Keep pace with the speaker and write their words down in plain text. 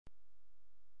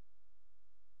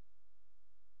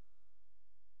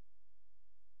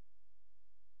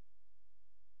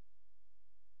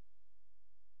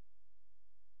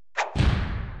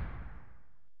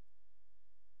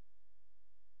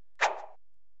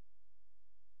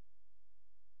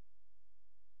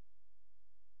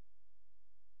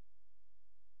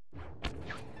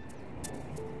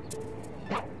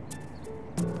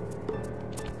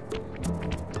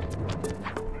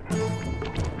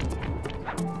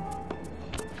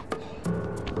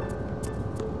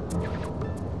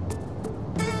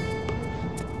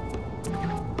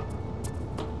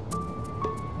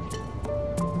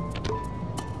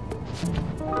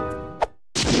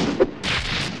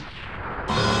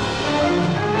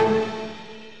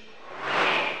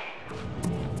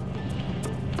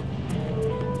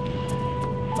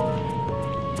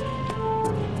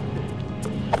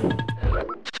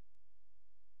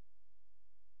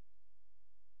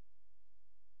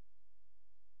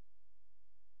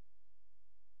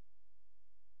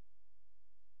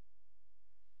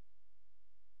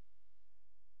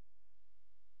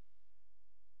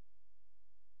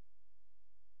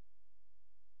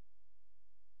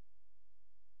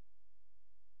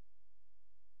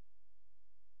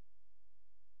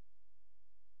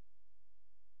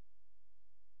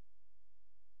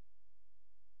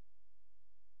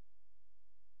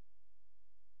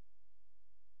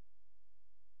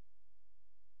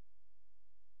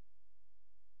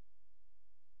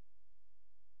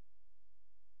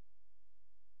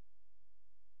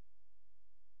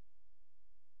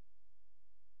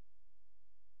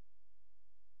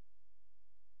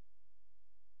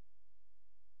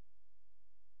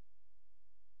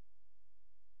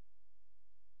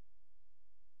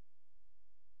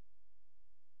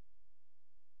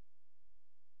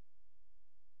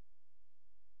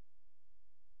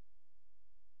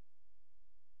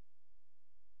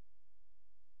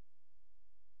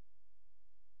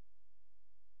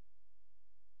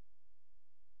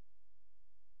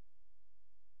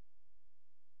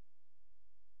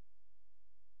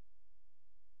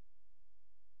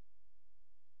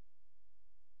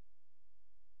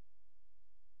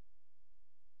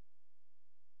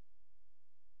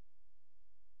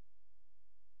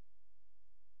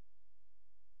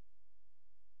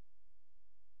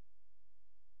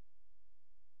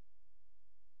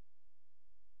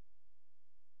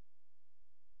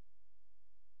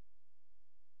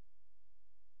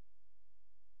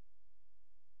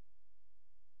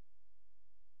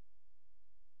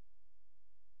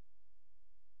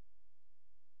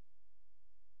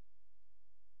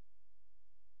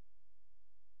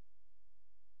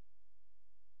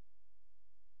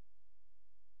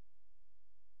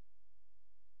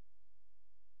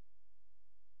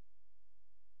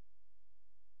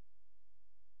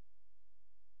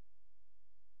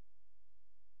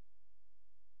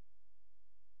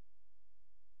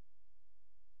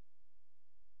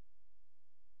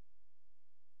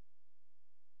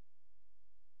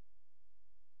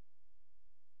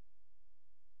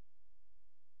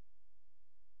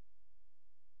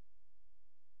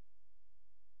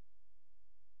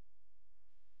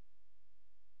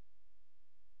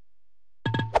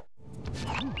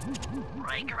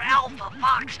Baker Alpha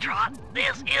Foxtrot,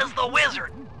 this is the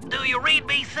Wizard. Do you read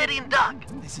me, Sitting Duck?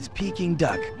 This is Peking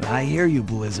Duck. I hear you,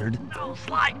 Blizzard. No,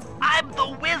 Sly, I'm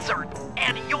the Wizard,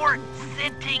 and you're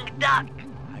Sitting Duck.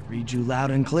 I read you loud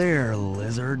and clear,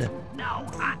 Lizard. No,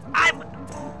 I'm...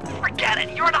 Forget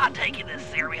it, you're not taking this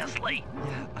seriously.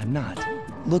 Yeah, I'm not.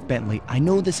 Look, Bentley, I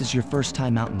know this is your first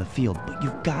time out in the field, but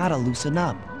you gotta loosen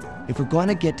up. If we're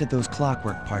gonna get to those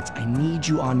clockwork parts, I need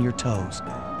you on your toes.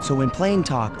 So in plain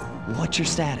talk, what's your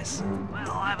status?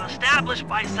 Well, I've established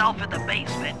myself in the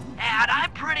basement, and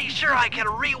I'm pretty sure I can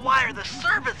rewire the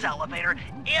service elevator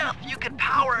if you can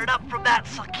power it up from that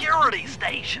security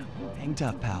station. Hang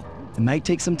tough, pal. It might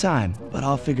take some time, but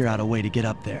I'll figure out a way to get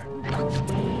up there.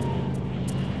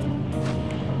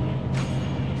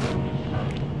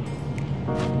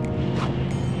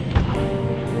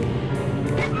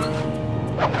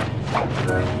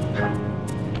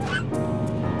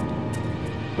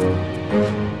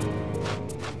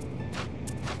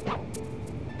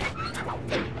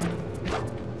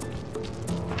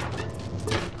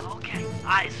 Okay,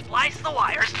 I spliced the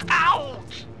wires.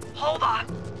 Ouch! Hold on.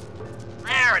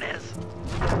 There it is.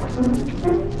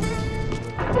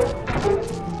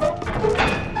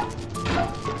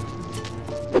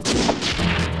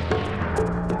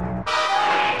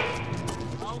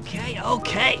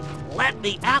 Okay. Let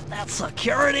me at that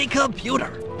security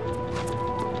computer.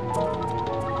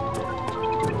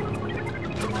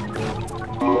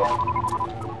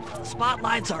 The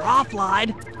spotlights are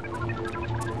offline.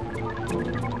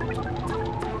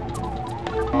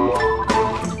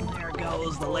 There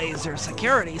goes the laser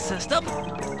security system.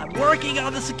 I'm working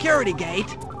on the security gate.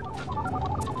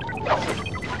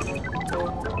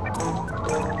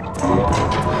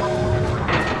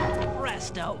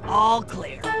 Presto, all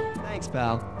clear. Thanks,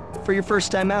 pal. For your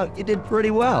first time out, you did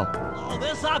pretty well. Oh,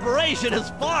 this operation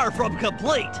is far from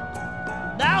complete.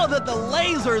 Now that the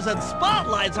lasers and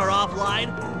spotlights are offline,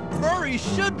 Murray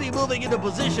should be moving into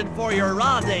position for your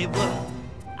rendezvous.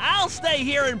 I'll stay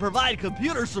here and provide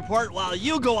computer support while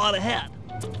you go on ahead.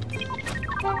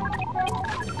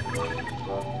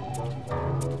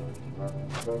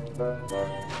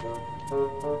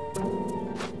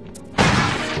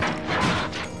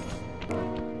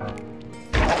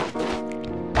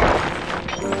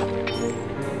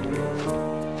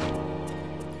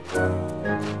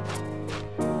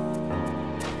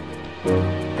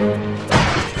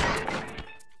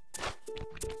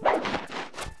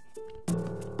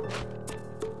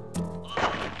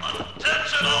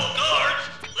 Attention all guards,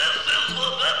 this is the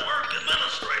network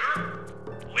administrator.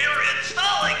 We're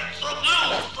installing some new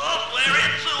software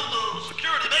into the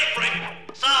security mainframe,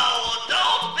 so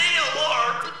don't be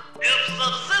alarmed if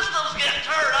some systems get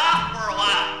turned off for a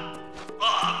while.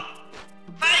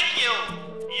 Thank you.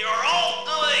 You're all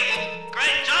doing a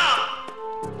great job.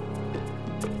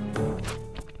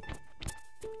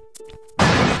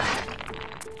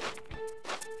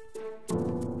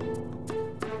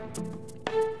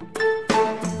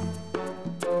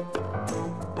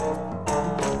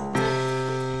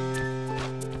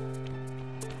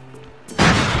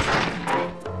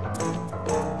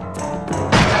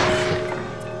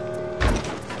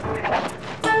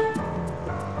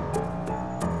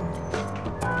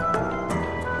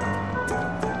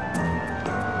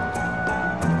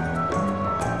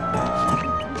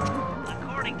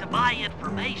 According to my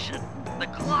information, the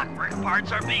clockwork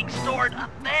parts are being stored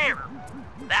up there.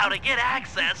 Now to get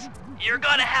access, you're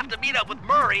gonna have to meet up with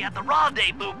Murray at the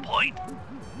rendezvous point.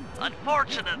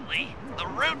 Unfortunately, the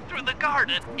route through the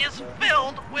garden is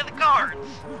filled with guards.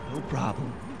 No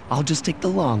problem. I'll just take the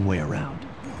long way around.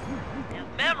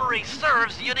 If memory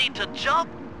serves, you need to jump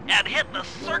and hit the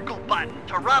circle button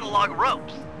to run along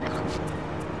ropes.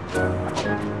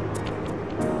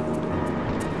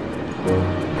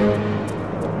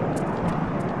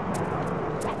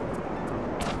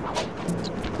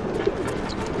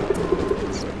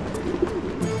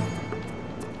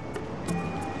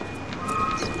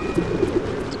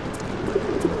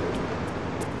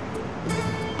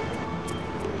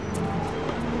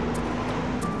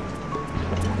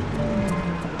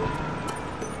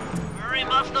 Murray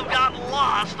must have gotten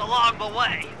lost along the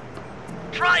way.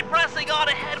 Try pressing on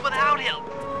ahead without him.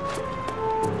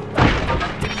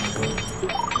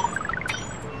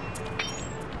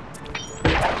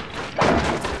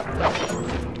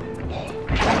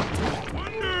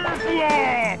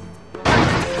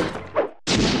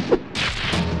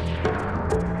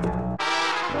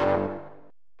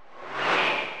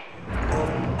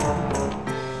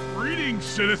 Greetings,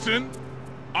 citizen.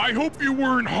 I hope you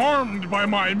weren't harmed by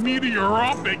my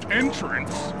meteoropic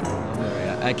entrance.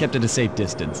 I kept at a safe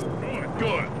distance. Good,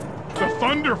 good. The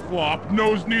Thunderflop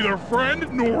knows neither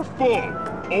friend nor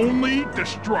foe, only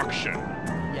destruction.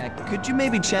 Yeah, could you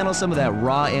maybe channel some of that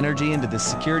raw energy into the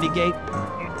security gate?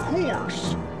 Of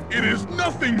course. It is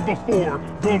nothing before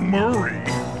the Murray.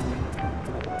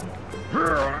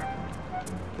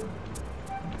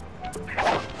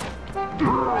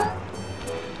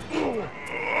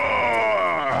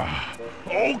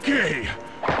 Okay,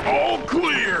 all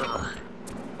clear.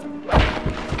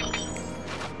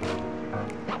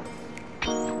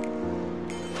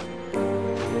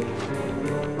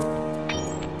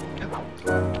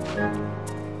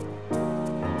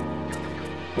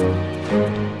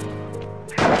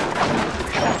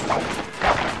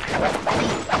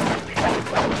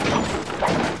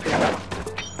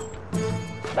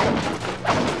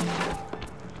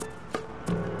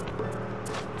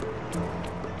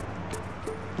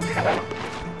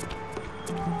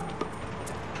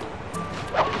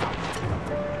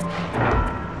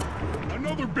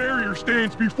 Another barrier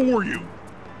stands before you.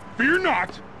 Fear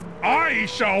not, I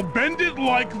shall bend it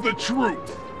like the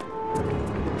truth.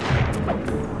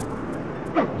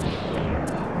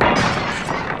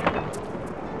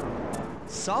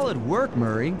 Solid work,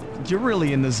 Murray. You're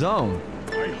really in the zone.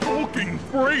 My hulking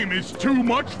frame is too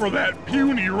much for that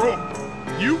puny rope.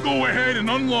 You go ahead and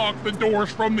unlock the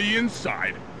doors from the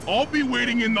inside. I'll be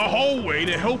waiting in the hallway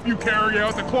to help you carry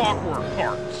out the clockwork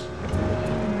parts.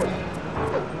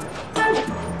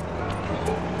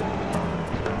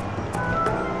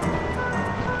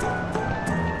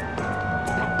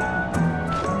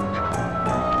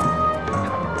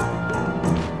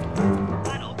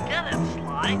 I don't get it,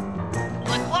 Sly.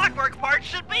 The clockwork part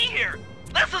should be here.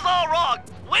 This is all wrong.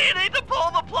 We need to pull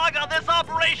the plug on this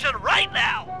operation right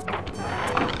now.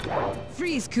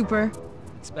 Freeze, Cooper.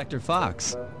 Inspector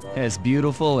Fox, as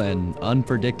beautiful and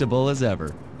unpredictable as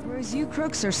ever. Whereas you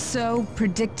crooks are so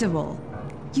predictable.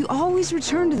 You always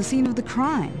return to the scene of the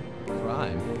crime.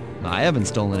 Crime? I haven't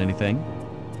stolen anything.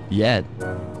 Yet.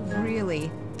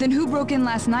 Really? Then who broke in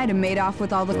last night and made off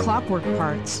with all the clockwork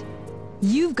parts?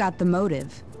 You've got the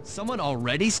motive. Someone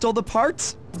already stole the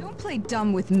parts? Don't play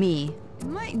dumb with me. It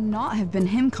might not have been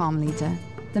him, Carmelita.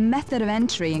 The method of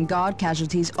entry and guard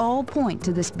casualties all point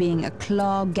to this being a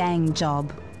Claw Gang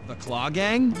job. The Claw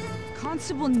Gang?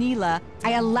 Constable Neela,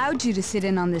 I allowed you to sit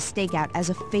in on this stakeout as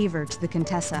a favor to the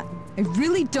Contessa. I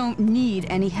really don't need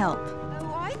any help.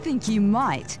 Oh, I think you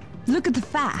might. Look at the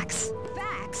facts.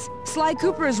 Facts? Sly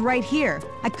Cooper is right here.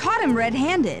 I caught him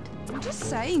red-handed. I'm just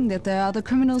saying that there are other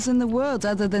criminals in the world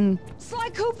other than...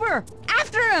 Sly Cooper!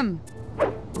 After him!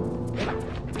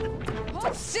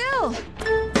 Hold still!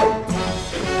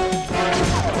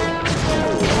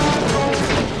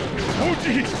 Oh,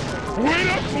 jeez! Wait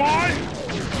up, Fly!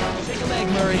 Take a leg,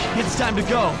 Murray. It's time to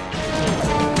go.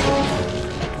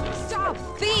 Stop,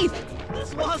 thief!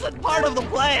 This wasn't part of the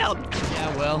plan.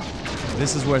 Yeah, well,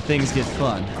 this is where things get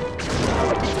fun.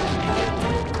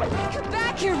 Come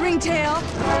back here, Ringtail!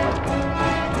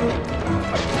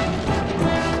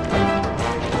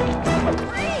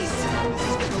 Freeze!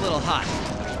 It's getting a little hot.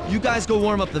 You guys go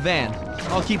warm up the van.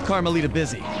 I'll keep Carmelita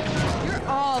busy. You're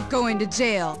all going to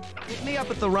jail. Hit me up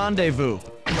at the rendezvous.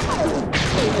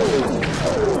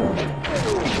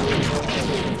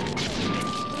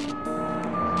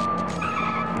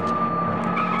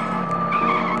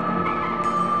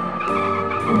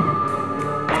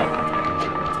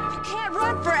 You can't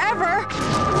run forever!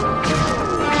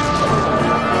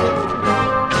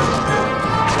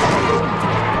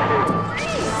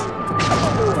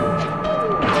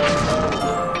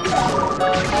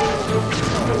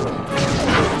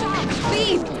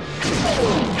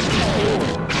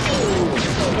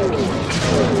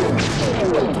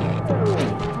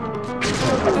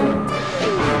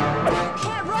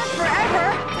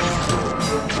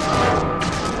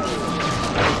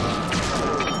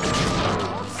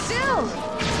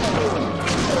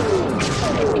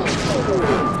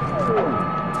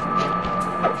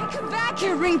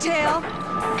 Ringtail!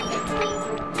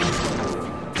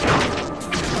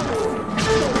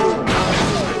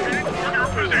 In your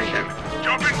position.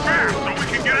 Jump in fast so we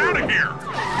can get out of here.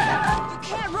 You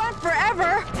can't run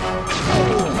forever!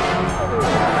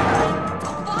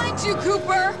 I'll find you,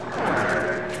 Cooper!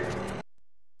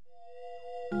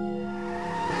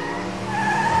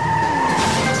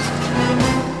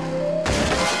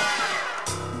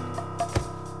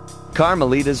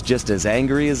 Carmelita's just as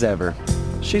angry as ever.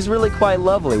 She's really quite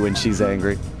lovely when she's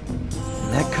angry.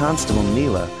 And that Constable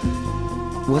Neela,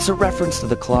 was a reference to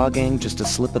the Claw Gang just a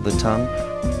slip of the tongue,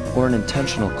 or an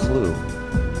intentional clue?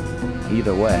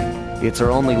 Either way, it's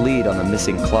our only lead on the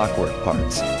missing clockwork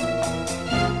parts.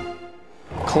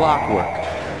 Clockwork.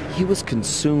 He was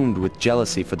consumed with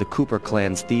jealousy for the Cooper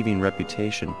clan's thieving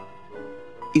reputation.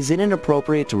 Is it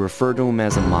inappropriate to refer to him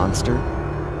as a monster?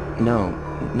 No,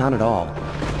 not at all.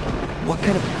 What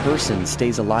kind of person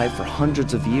stays alive for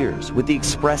hundreds of years with the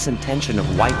express intention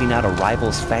of wiping out a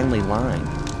rival's family line?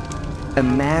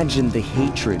 Imagine the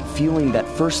hatred fueling that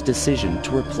first decision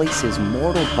to replace his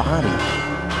mortal body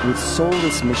with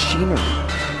soulless machinery.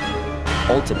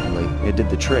 Ultimately, it did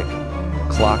the trick.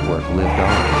 Clockwork lived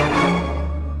on.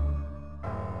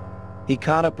 He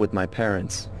caught up with my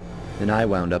parents, and I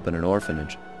wound up in an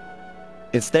orphanage.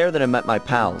 It's there that I met my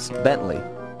pals, Bentley,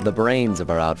 the brains of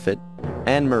our outfit,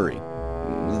 and Murray,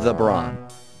 the brawn.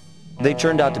 They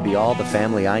turned out to be all the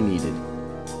family I needed.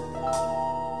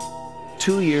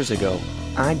 2 years ago,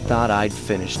 I thought I'd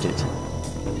finished it.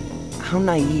 How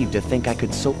naive to think I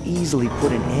could so easily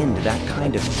put an end to that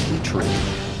kind of hatred.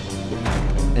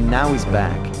 And now he's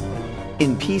back.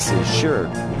 In pieces, sure,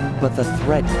 but the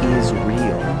threat is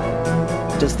real.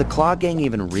 Does the Claw Gang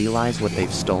even realize what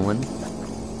they've stolen?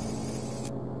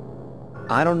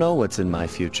 I don't know what's in my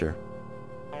future,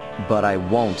 but I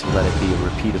won't let it be a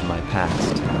repeat of my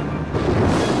past.